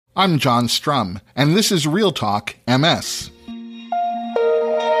I'm John Strum, and this is RealTalk MS.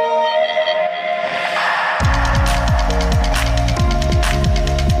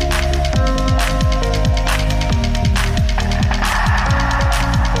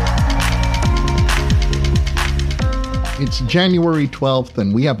 It's January 12th,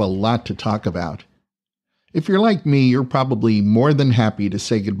 and we have a lot to talk about. If you're like me, you're probably more than happy to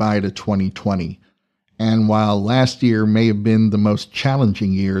say goodbye to 2020. And while last year may have been the most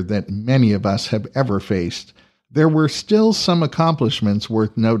challenging year that many of us have ever faced, there were still some accomplishments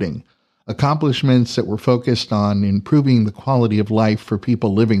worth noting. Accomplishments that were focused on improving the quality of life for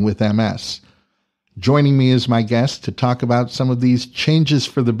people living with MS. Joining me as my guest to talk about some of these changes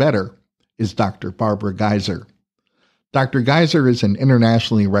for the better is Dr. Barbara Giesser. Dr. Giesser is an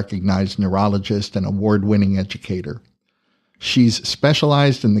internationally recognized neurologist and award-winning educator. She's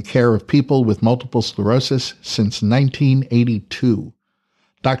specialized in the care of people with multiple sclerosis since 1982.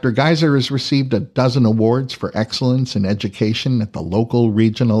 Dr. Giesser has received a dozen awards for excellence in education at the local,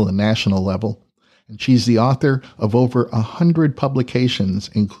 regional, and national level, and she's the author of over 100 publications,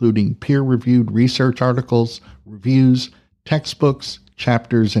 including peer-reviewed research articles, reviews, textbooks,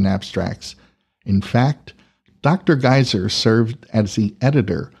 chapters, and abstracts. In fact, Dr. Giesser served as the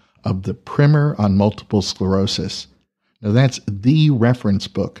editor of the Primer on Multiple Sclerosis. Now, that's the reference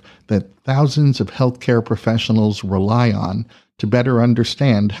book that thousands of healthcare professionals rely on to better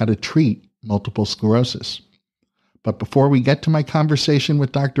understand how to treat multiple sclerosis. But before we get to my conversation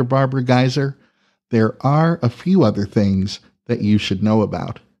with Dr. Barbara Giesser, there are a few other things that you should know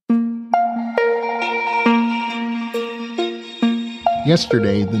about.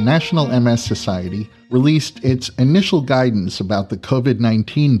 Yesterday, the National MS Society released its initial guidance about the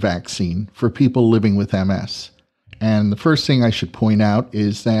COVID-19 vaccine for people living with MS. And the first thing I should point out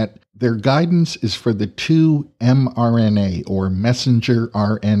is that their guidance is for the two mRNA or messenger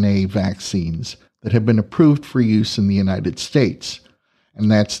RNA vaccines that have been approved for use in the United States.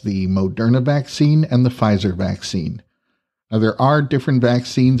 And that's the Moderna vaccine and the Pfizer vaccine. Now, there are different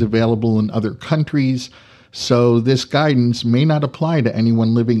vaccines available in other countries, so this guidance may not apply to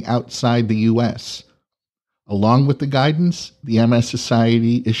anyone living outside the U.S. Along with the guidance, the MS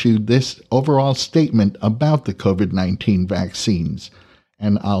Society issued this overall statement about the COVID-19 vaccines,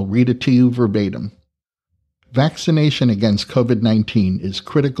 and I'll read it to you verbatim. Vaccination against COVID-19 is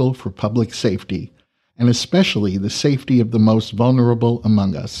critical for public safety, and especially the safety of the most vulnerable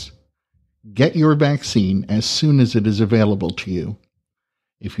among us. Get your vaccine as soon as it is available to you.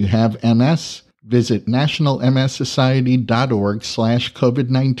 If you have MS, visit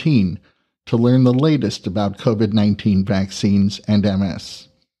nationalmssociety.org/COVID-19 to learn the latest about COVID-19 vaccines and MS.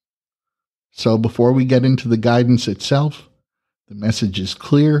 So before we get into the guidance itself, the message is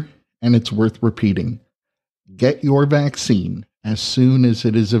clear and it's worth repeating. Get your vaccine as soon as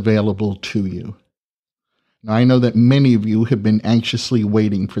it is available to you. Now, I know that many of you have been anxiously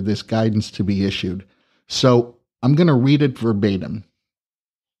waiting for this guidance to be issued, so I'm going to read it verbatim.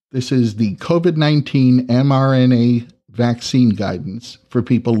 This is the COVID-19 mRNA vaccine guidance for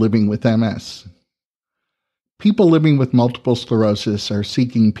people living with MS. People living with multiple sclerosis are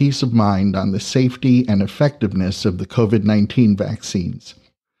seeking peace of mind on the safety and effectiveness of the COVID-19 vaccines.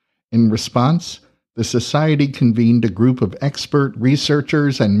 In response, the Society convened a group of expert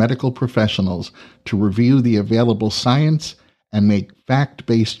researchers and medical professionals to review the available science and make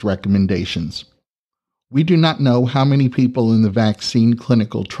fact-based recommendations. We do not know how many people in the vaccine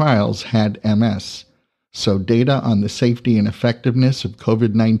clinical trials had MS, so data on the safety and effectiveness of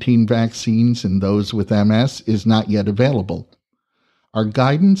COVID-19 vaccines in those with MS is not yet available. Our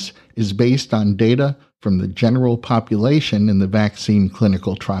guidance is based on data from the general population in the vaccine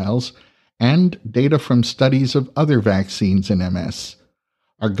clinical trials and data from studies of other vaccines in MS.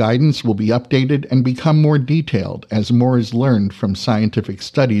 Our guidance will be updated and become more detailed as more is learned from scientific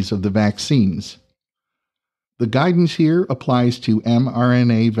studies of the vaccines. The guidance here applies to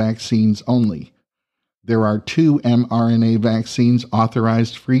mRNA vaccines only. There are two mRNA vaccines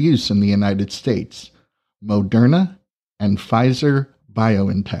authorized for use in the United States, Moderna and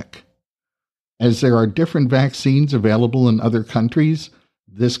Pfizer-BioNTech. As there are different vaccines available in other countries,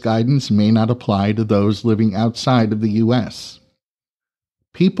 this guidance may not apply to those living outside of the U.S.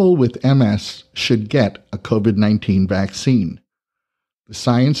 People with MS should get a COVID-19 vaccine. The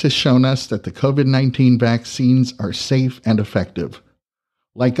science has shown us that the COVID-19 vaccines are safe and effective.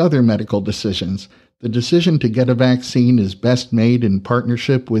 Like other medical decisions, the decision to get a vaccine is best made in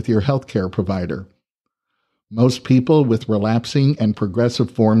partnership with your healthcare provider. Most people with relapsing and progressive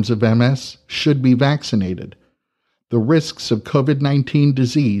forms of MS should be vaccinated. The risks of COVID-19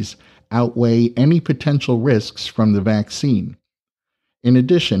 disease outweigh any potential risks from the vaccine. In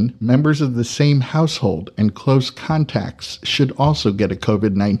addition, members of the same household and close contacts should also get a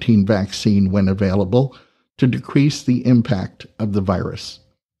COVID-19 vaccine when available to decrease the impact of the virus.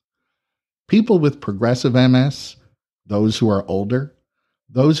 People with progressive MS, those who are older,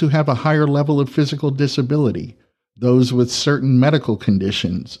 those who have a higher level of physical disability, those with certain medical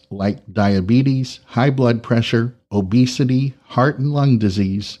conditions like diabetes, high blood pressure, obesity, heart and lung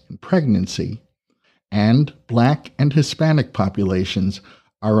disease, and pregnancy, and Black and Hispanic populations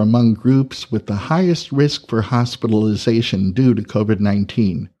are among groups with the highest risk for hospitalization due to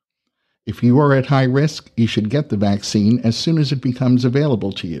COVID-19. If you are at high risk, you should get the vaccine as soon as it becomes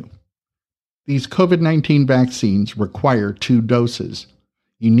available to you. These COVID-19 vaccines require 2 doses.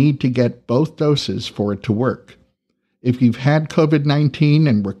 You need to get both doses for it to work. If you've had COVID-19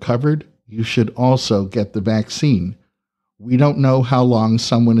 and recovered, you should also get the vaccine. We don't know how long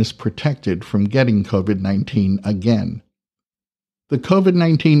someone is protected from getting COVID-19 again. The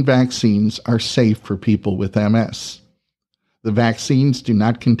COVID-19 vaccines are safe for people with MS. The vaccines do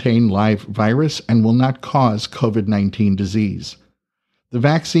not contain live virus and will not cause COVID-19 disease. The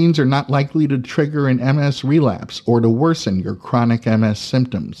vaccines are not likely to trigger an MS relapse or to worsen your chronic MS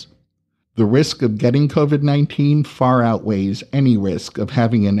symptoms. The risk of getting COVID-19 far outweighs any risk of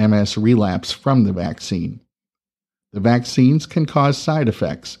having an MS relapse from the vaccine. The vaccines can cause side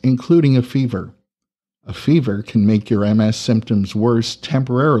effects, including a fever. A fever can make your MS symptoms worse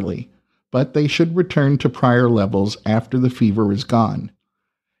temporarily, but they should return to prior levels after the fever is gone.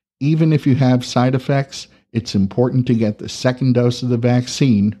 Even if you have side effects, it's important to get the second dose of the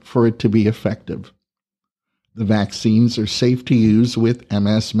vaccine for it to be effective. The vaccines are safe to use with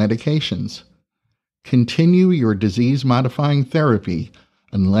MS medications. Continue your disease-modifying therapy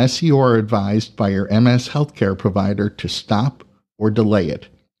unless you are advised by your MS healthcare provider to stop or delay it.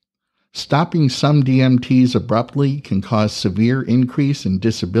 Stopping some DMTs abruptly can cause severe increase in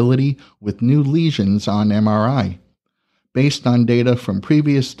disability with new lesions on MRI. Based on data from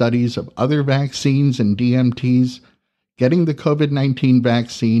previous studies of other vaccines and DMTs, getting the COVID-19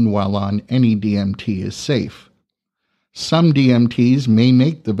 vaccine while on any DMT is safe. Some DMTs may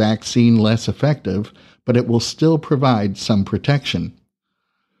make the vaccine less effective, but it will still provide some protection.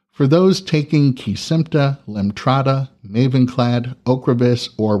 For those taking Kesimpta, Lemtrada, Mavenclad, Ocrevus,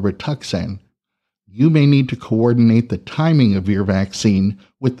 or Rituxan, you may need to coordinate the timing of your vaccine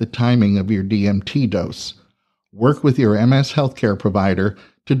with the timing of your DMT dose. Work with your MS healthcare provider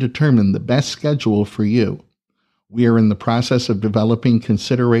to determine the best schedule for you. We are in the process of developing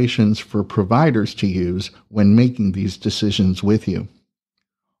considerations for providers to use when making these decisions with you.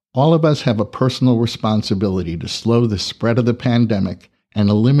 All of us have a personal responsibility to slow the spread of the pandemic and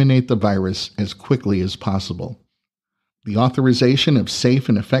eliminate the virus as quickly as possible. The authorization of safe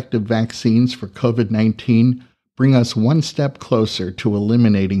and effective vaccines for COVID-19 bring us one step closer to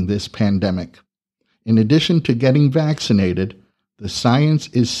eliminating this pandemic. In addition to getting vaccinated, the science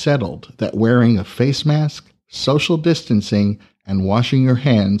is settled that wearing a face mask, social distancing, and washing your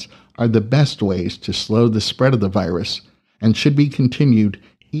hands are the best ways to slow the spread of the virus and should be continued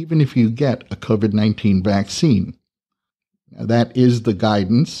even if you get a COVID-19 vaccine. Now, that is the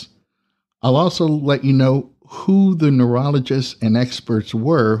guidance. I'll also let you know who the neurologists and experts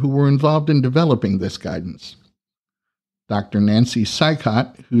were who were involved in developing this guidance. Dr. Nancy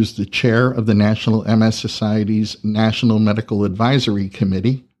Sykott, who's the chair of the National MS Society's National Medical Advisory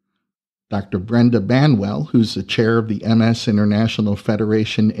Committee, Dr. Brenda Banwell, who's the chair of the MS International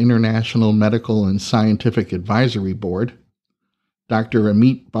Federation International Medical and Scientific Advisory Board, Dr.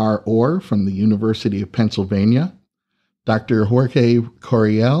 Amit Bar-Or from the University of Pennsylvania, Dr. Jorge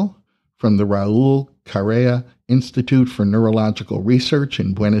Coriel from the Raul Carrea Institute for Neurological Research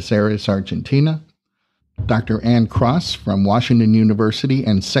in Buenos Aires, Argentina, Dr. Ann Cross from Washington University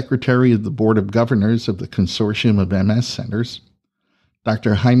and Secretary of the Board of Governors of the Consortium of MS Centers,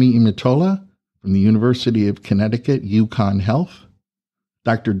 Dr. Jaime Imitola from the University of Connecticut, UConn Health,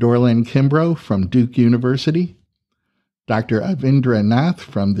 Dr. Dorlan Kimbrough from Duke University, Dr. Avindra Nath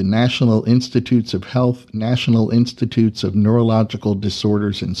from the National Institutes of Health, National Institutes of Neurological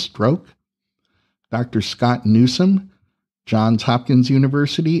Disorders and Stroke, Dr. Scott Newsom, Johns Hopkins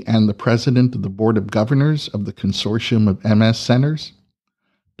University and the President of the Board of Governors of the Consortium of MS Centers,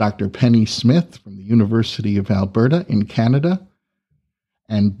 Dr. Penny Smith from the University of Alberta in Canada,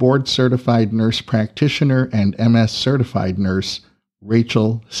 and board-certified nurse practitioner and MS-certified nurse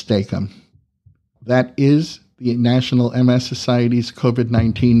Rachel Stakem. That is the National MS Society's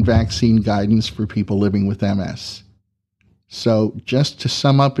COVID-19 vaccine guidance for people living with MS. So, just to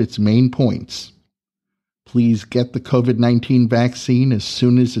sum up its main points, please get the COVID-19 vaccine as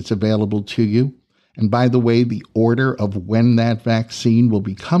soon as it's available to you. And by the way, the order of when that vaccine will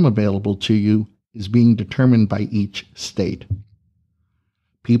become available to you is being determined by each state.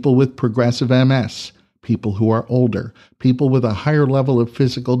 People with progressive MS, people who are older, people with a higher level of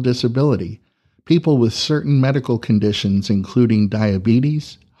physical disability, people with certain medical conditions including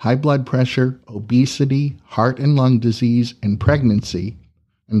diabetes, high blood pressure, obesity, heart and lung disease, and pregnancy,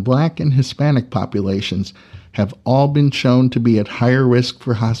 and Black and Hispanic populations have all been shown to be at higher risk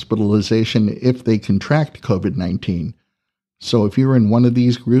for hospitalization if they contract COVID-19. So if you're in one of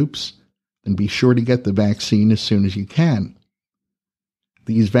these groups, then be sure to get the vaccine as soon as you can.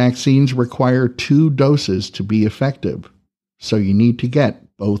 These vaccines require 2 doses to be effective, so you need to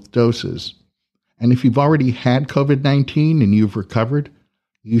get both doses. And if you've already had COVID-19 and you've recovered,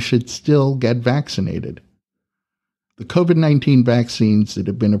 you should still get vaccinated. The COVID-19 vaccines that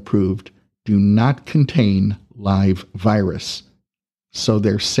have been approved do not contain live virus, so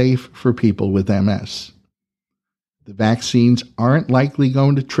they're safe for people with MS. The vaccines aren't likely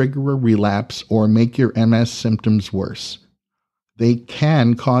going to trigger a relapse or make your MS symptoms worse. They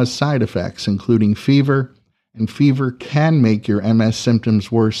can cause side effects, including fever, and fever can make your MS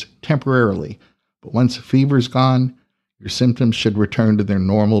symptoms worse temporarily. But once fever's gone, your symptoms should return to their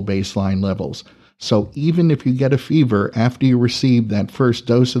normal baseline levels. So even if you get a fever after you receive that first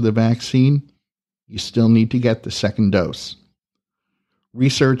dose of the vaccine, you still need to get the second dose.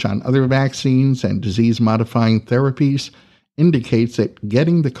 Research on other vaccines and disease-modifying therapies indicates that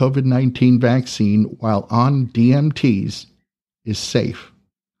getting the COVID-19 vaccine while on DMTs is safe.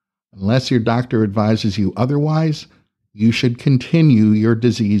 Unless your doctor advises you otherwise, you should continue your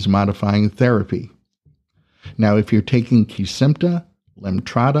disease-modifying therapy. Now, if you're taking Kesimpta,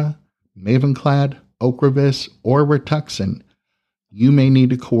 Lemtrada, Mavenclad, Ocrevus, or Rituxan, you may need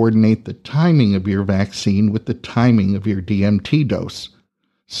to coordinate the timing of your vaccine with the timing of your DMT dose.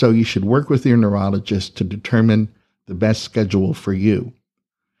 So you should work with your neurologist to determine the best schedule for you.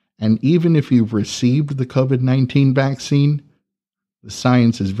 And even if you've received the COVID-19 vaccine, the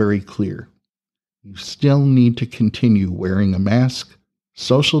science is very clear. You still need to continue wearing a mask,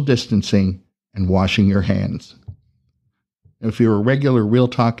 social distancing, and washing your hands. If you're a regular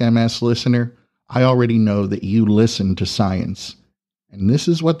RealTalk MS listener, I already know that you listen to science. And this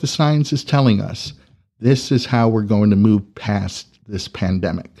is what the science is telling us. This is how we're going to move past this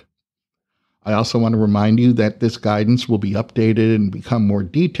pandemic. I also want to remind you that this guidance will be updated and become more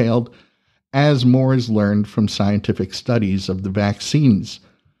detailed as more is learned from scientific studies of the vaccines.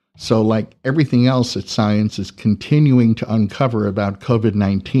 So like everything else that science is continuing to uncover about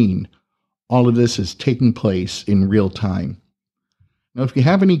COVID-19, all of this is taking place in real time. Now, if you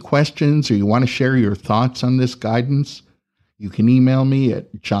have any questions or you want to share your thoughts on this guidance, you can email me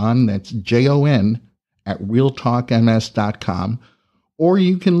at John, that's Jon, at realtalkms.com, or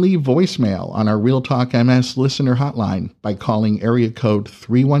you can leave voicemail on our RealTalk MS listener hotline by calling area code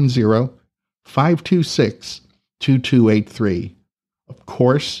 310-526-2283. Of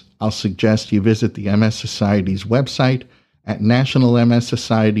course, I'll suggest you visit the MS Society's website at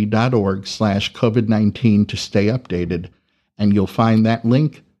nationalmssociety.org/COVID-19 to stay updated, and you'll find that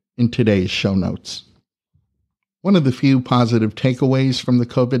link in today's show notes. One of the few positive takeaways from the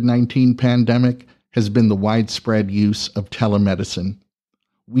COVID-19 pandemic has been the widespread use of telemedicine.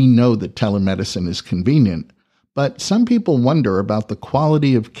 We know that telemedicine is convenient, but some people wonder about the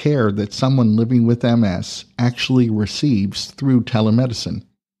quality of care that someone living with MS actually receives through telemedicine.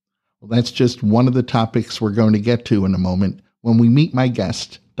 Well, that's just one of the topics we're going to get to in a moment when we meet my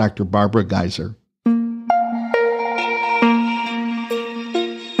guest, Dr. Barbara Giesser.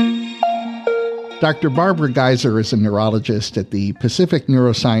 Dr. Barbara Giesser is a neurologist at the Pacific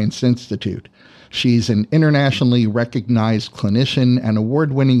Neuroscience Institute. She's an internationally recognized clinician and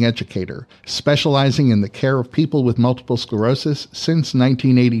award-winning educator, specializing in the care of people with multiple sclerosis since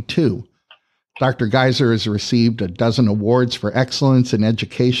 1982. Dr. Giesser has received a dozen awards for excellence in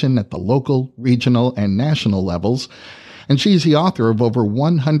education at the local, regional, and national levels, and she's the author of over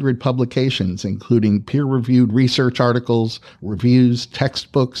 100 publications, including peer-reviewed research articles, reviews,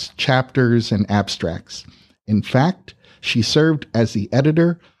 textbooks, chapters, and abstracts. In fact, she served as the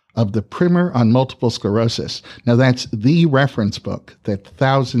editor of the Primer on Multiple Sclerosis. Now, that's the reference book that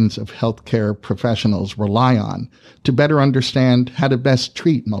thousands of healthcare professionals rely on to better understand how to best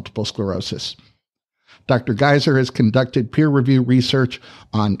treat multiple sclerosis. Dr. Giesser has conducted peer-reviewed research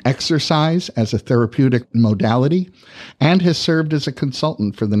on exercise as a therapeutic modality and has served as a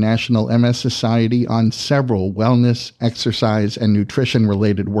consultant for the National MS Society on several wellness, exercise, and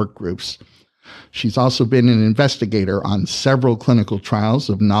nutrition-related work groups. She's also been an investigator on several clinical trials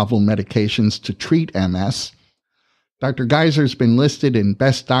of novel medications to treat MS. Dr. Giesser's been listed in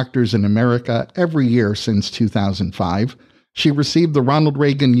Best Doctors in America every year since 2005. She received the Ronald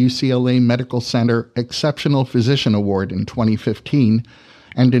Reagan UCLA Medical Center Exceptional Physician Award in 2015,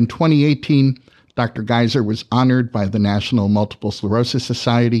 and in 2018, Dr. Giesser was honored by the National Multiple Sclerosis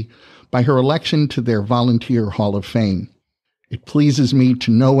Society by her election to their Volunteer Hall of Fame. It pleases me to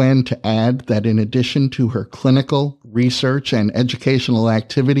no end to add that in addition to her clinical, research, and educational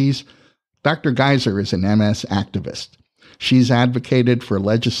activities, Dr. Giesser is an MS activist. She's advocated for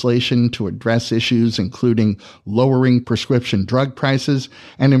legislation to address issues including lowering prescription drug prices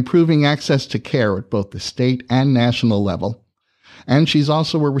and improving access to care at both the state and national level. And she's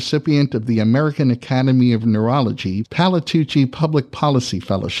also a recipient of the American Academy of Neurology Palatucci Public Policy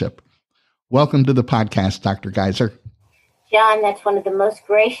Fellowship. Welcome to the podcast, Dr. Giesser. John, that's one of the most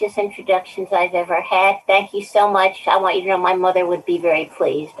gracious introductions I've ever had. Thank you so much. I want you to know my mother would be very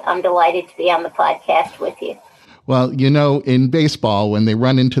pleased. I'm delighted to be on the podcast with you. Well, you know, in baseball, when they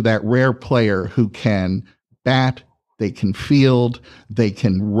run into that rare player who can bat, they can field, they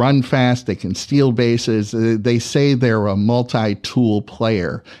can run fast, they can steal bases, they say they're a multi-tool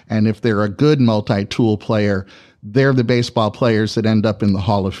player. And if they're a good multi-tool player, they're the baseball players that end up in the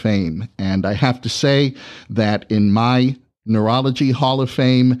Hall of Fame. And I have to say that in my Neurology Hall of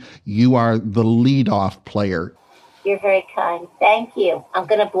Fame, you are the leadoff player. You're very kind. Thank you. I'm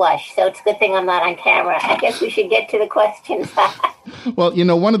going to blush, so it's a good thing I'm not on camera. I guess we should get to the questions. Well, you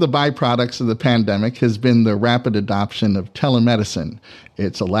know, one of the byproducts of the pandemic has been the rapid adoption of telemedicine.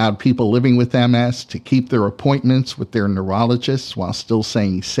 It's allowed people living with MS to keep their appointments with their neurologists while still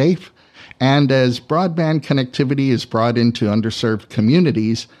staying safe. And as broadband connectivity is brought into underserved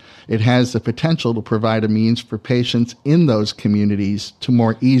communities, it has the potential to provide a means for patients in those communities to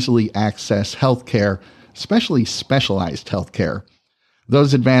more easily access health care, especially specialized health care.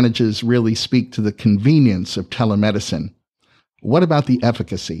 Those advantages really speak to the convenience of telemedicine. What about the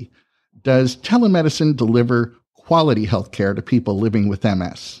efficacy? Does telemedicine deliver quality health care to people living with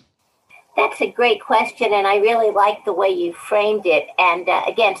MS? That's a great question, and I really like the way you framed it. And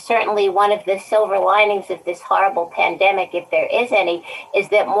again, certainly one of the silver linings of this horrible pandemic, if there is any, is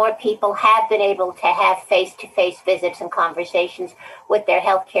that more people have been able to have face-to-face visits and conversations with their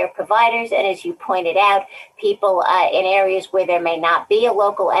healthcare providers. And as you pointed out, people in areas where there may not be a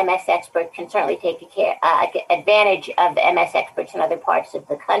local MS expert can certainly take advantage of the MS experts in other parts of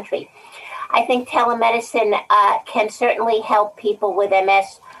the country. I think telemedicine can certainly help people with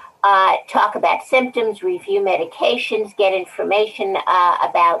MS talk about symptoms, review medications, get information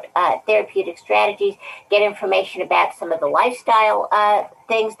about therapeutic strategies, get information about some of the lifestyle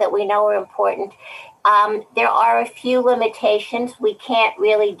things that we know are important. There are a few limitations. We can't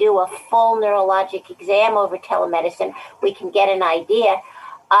really do a full neurologic exam over telemedicine. We can get an idea.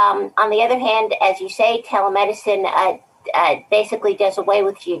 On the other hand, as you say, telemedicine basically does away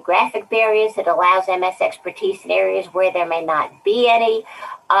with geographic barriers. It allows MS expertise in areas where there may not be any.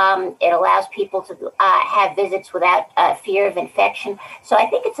 It allows people to have visits without fear of infection. So I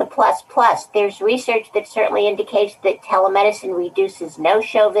think it's a plus. There's research that certainly indicates that telemedicine reduces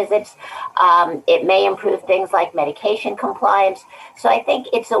no-show visits. It may improve things like medication compliance. So I think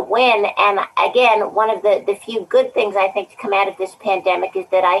it's a win. And again, one of the few good things I think to come out of this pandemic is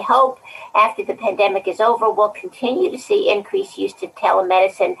that I hope after the pandemic is over, we'll continue to see increased use of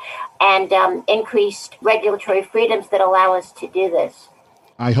telemedicine and increased regulatory freedoms that allow us to do this.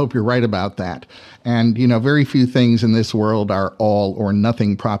 I hope you're right about that. And, you know, very few things in this world are all or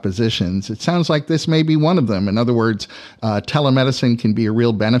nothing propositions. It sounds like this may be one of them. In other words, telemedicine can be a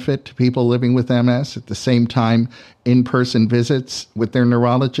real benefit to people living with MS. At the same time, in-person visits with their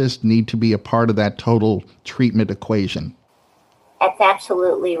neurologist need to be a part of that total treatment equation. That's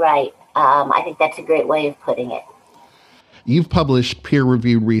absolutely right. I think that's a great way of putting it. You've published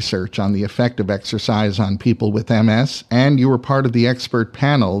peer-reviewed research on the effect of exercise on people with MS, and you were part of the expert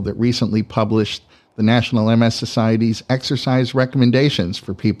panel that recently published the National MS Society's exercise recommendations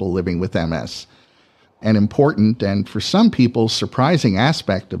for people living with MS. An important and, for some people, surprising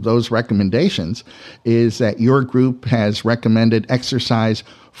aspect of those recommendations is that your group has recommended exercise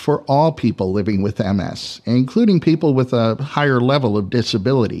for all people living with MS, including people with a higher level of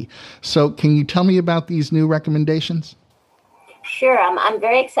disability. So can you tell me about these new recommendations? Sure. I'm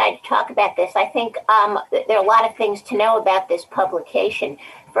very excited to talk about this. I think there are a lot of things to know about this publication.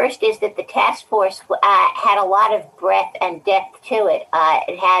 First is that the task force had a lot of breadth and depth to it.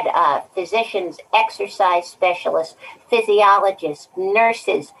 It had physicians, exercise specialists, physiologists,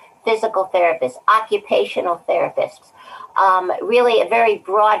 nurses, physical therapists, occupational therapists. really a very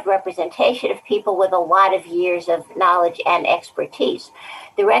broad representation of people with a lot of years of knowledge and expertise.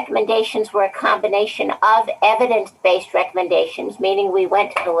 The recommendations were a combination of evidence-based recommendations, meaning we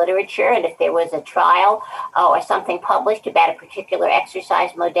went to the literature, and if there was a trial or something published about a particular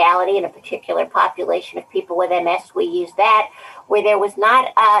exercise modality in a particular population of people with MS, we used that. Where there was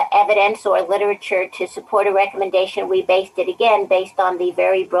not evidence or literature to support a recommendation, we based it again based on the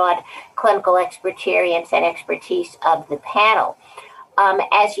very broad clinical experience and expertise of the panel.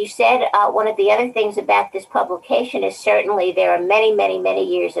 As you said, one of the other things about this publication is certainly there are many, many, many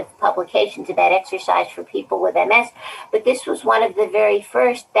years of publications about exercise for people with MS, but this was one of the very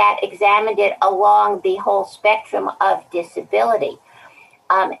first that examined it along the whole spectrum of disability.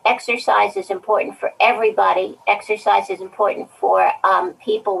 Exercise is important for everybody. Exercise is important for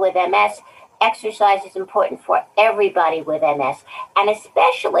people with MS. Exercise is important for everybody with MS, and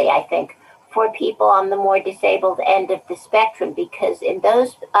especially, I think, for people on the more disabled end of the spectrum, because in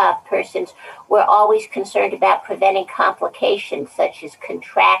those persons, we're always concerned about preventing complications such as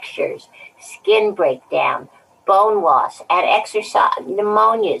contractures, skin breakdown, bone loss, and exercise,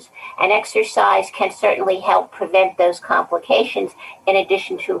 pneumonias. And exercise can certainly help prevent those complications in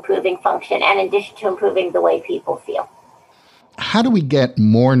addition to improving function and in addition to improving the way people feel. How do we get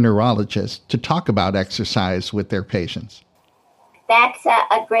more neurologists to talk about exercise with their patients? That's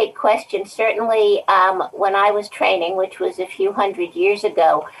a great question. Certainly, when I was training, which was a few hundred years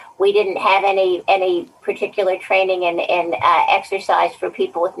ago, we didn't have any particular training in exercise for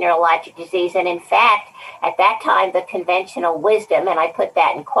people with neurologic disease. And in fact, at that time, the conventional wisdom, and I put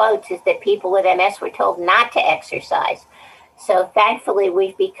that in quotes, is that people with MS were told not to exercise. So thankfully,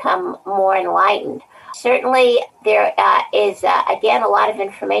 we've become more enlightened. Certainly, there is, again, a lot of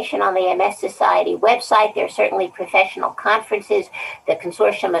information on the MS Society website. There are certainly professional conferences, the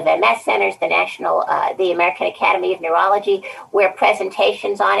Consortium of MS Centers, the American Academy of Neurology, where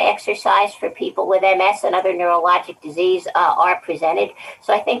presentations on exercise for people with MS and other neurologic disease are presented.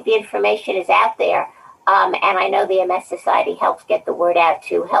 So I think the information is out there, and I know the MS Society helps get the word out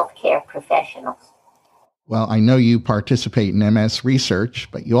to healthcare professionals. Well, I know you participate in MS research,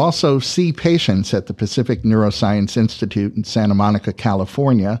 but you also see patients at the Pacific Neuroscience Institute in Santa Monica,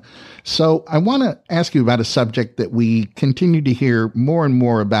 California. So I want to ask you about a subject that we continue to hear more and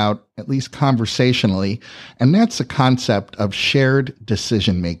more about, at least conversationally, and that's the concept of shared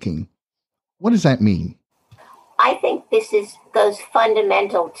decision-making. What does that mean? I think this goes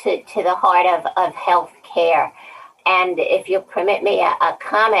fundamental to the heart of health care. And if you'll permit me a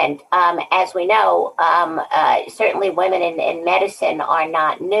comment, as we know, certainly women in medicine are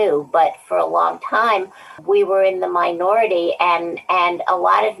not new, but for a long time, we were in the minority, and a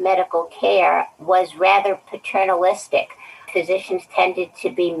lot of medical care was rather paternalistic. Physicians tended to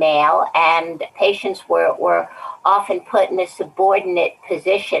be male, and patients were often put in a subordinate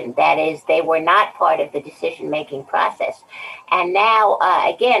position. That is, they were not part of the decision-making process. And now,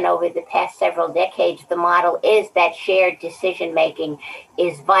 again, over the past several decades, the model is that shared decision-making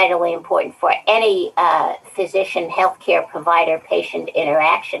is vitally important for any physician, healthcare provider, patient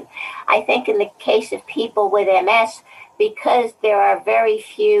interaction. I think in the case of people with MS, because there are very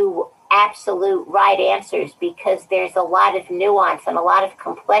few absolute right answers, because there's a lot of nuance and a lot of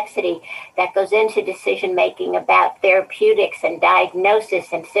complexity that goes into decision making about therapeutics and diagnosis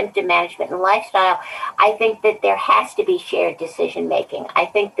and symptom management and lifestyle, I think that there has to be shared decision making. I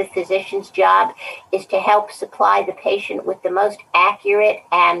think the physician's job is to help supply the patient with the most accurate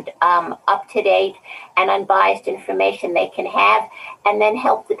and up-to-date and unbiased information they can have, and then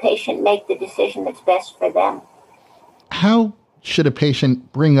help the patient make the decision that's best for them. How should a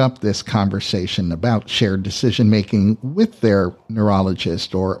patient bring up this conversation about shared decision-making with their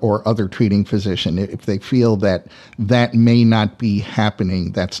neurologist or other treating physician if they feel that that may not be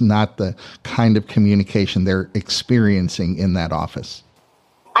happening, that's not the kind of communication they're experiencing in that office?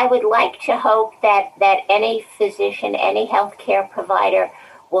 I would like to hope that any physician, any healthcare provider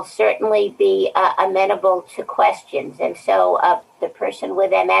will certainly be amenable to questions. And so the person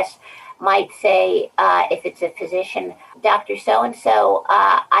with MS might say, if it's a physician, Dr. So-and-so,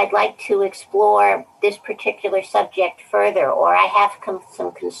 I'd like to explore this particular subject further, or I have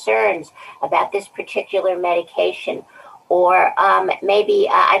some concerns about this particular medication, or maybe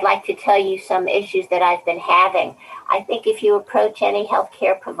I'd like to tell you some issues that I've been having. I think if you approach any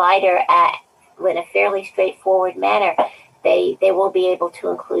healthcare provider in a fairly straightforward manner, they will be able to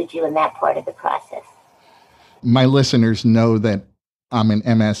include you in that part of the process. My listeners know that I'm an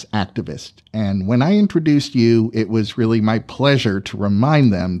MS activist. And when I introduced you, it was really my pleasure to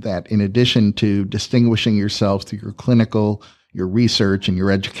remind them that in addition to distinguishing yourself through your clinical, your research and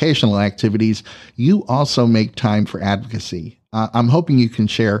your educational activities, you also make time for advocacy. I'm hoping you can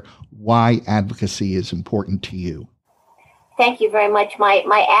share why advocacy is important to you. Thank you very much.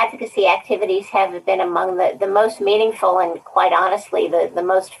 My advocacy activities have been among the most meaningful and, quite honestly, the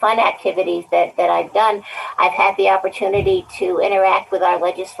most fun activities that I've done. I've had the opportunity to interact with our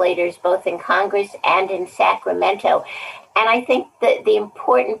legislators both in Congress and in Sacramento. And I think that the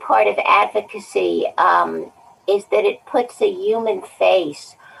important part of advocacy is that it puts a human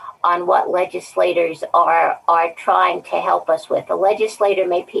face on what legislators are trying to help us with. A legislator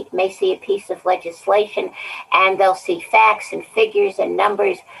may see a piece of legislation and they'll see facts and figures and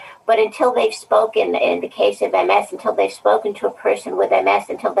numbers, but until they've spoken, in the case of MS, until they've spoken to a person with MS,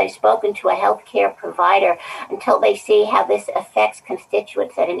 until they've spoken to a healthcare provider, until they see how this affects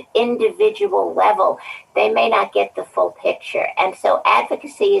constituents at an individual level, they may not get the full picture. And so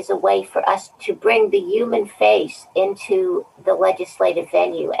advocacy is a way for us to bring the human face into the legislative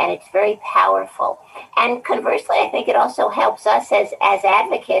venue, and it's very powerful. And conversely, I think it also helps us as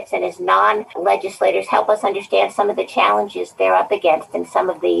advocates and as non-legislators help us understand some of the challenges they're up against and some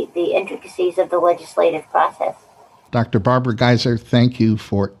of the intricacies of the legislative process. Dr. Barbara Giesser, thank you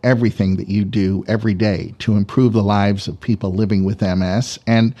for everything that you do every day to improve the lives of people living with MS,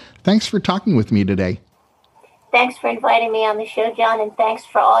 and thanks for talking with me today. Thanks for inviting me on the show, John, and thanks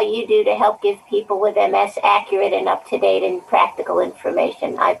for all you do to help give people with MS accurate and up-to-date and practical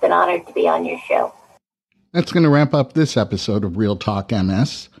information. I've been honored to be on your show. That's going to wrap up this episode of RealTalk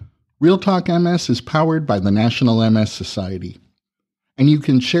MS. RealTalk MS is powered by the National MS Society. And you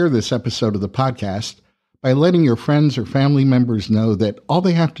can share this episode of the podcast by letting your friends or family members know that all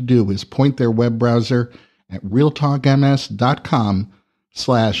they have to do is point their web browser at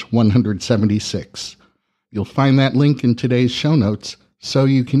realtalkms.com/176. You'll find that link in today's show notes, so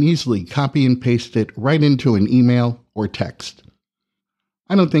you can easily copy and paste it right into an email or text.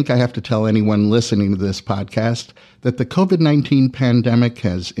 I don't think I have to tell anyone listening to this podcast that the COVID-19 pandemic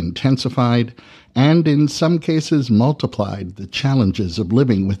has intensified and in some cases multiplied the challenges of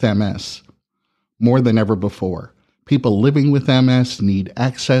living with MS. More than ever before, people living with MS need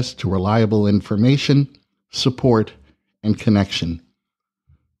access to reliable information, support, and connection.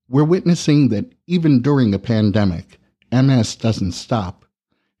 We're witnessing that even during a pandemic, MS doesn't stop,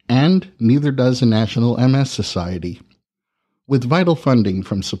 and neither does a National MS Society. With vital funding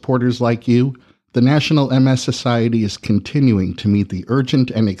from supporters like you, the National MS Society is continuing to meet the urgent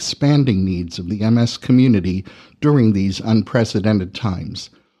and expanding needs of the MS community during these unprecedented times,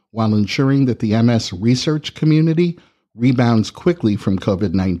 while ensuring that the MS research community rebounds quickly from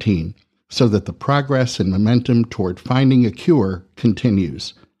COVID-19, so that the progress and momentum toward finding a cure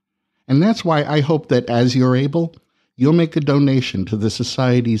continues. And that's why I hope that as you're able, you'll make a donation to the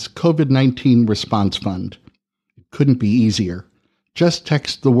Society's COVID-19 Response Fund. It couldn't be easier. Just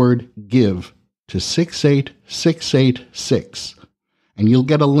text the word GIVE to 68686, and you'll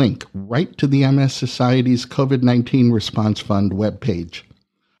get a link right to the MS Society's COVID-19 Response Fund webpage.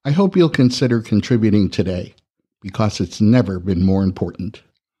 I hope you'll consider contributing today, because it's never been more important.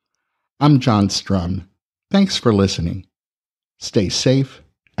 I'm John Strum. Thanks for listening. Stay safe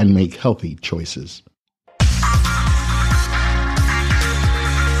and make healthy choices.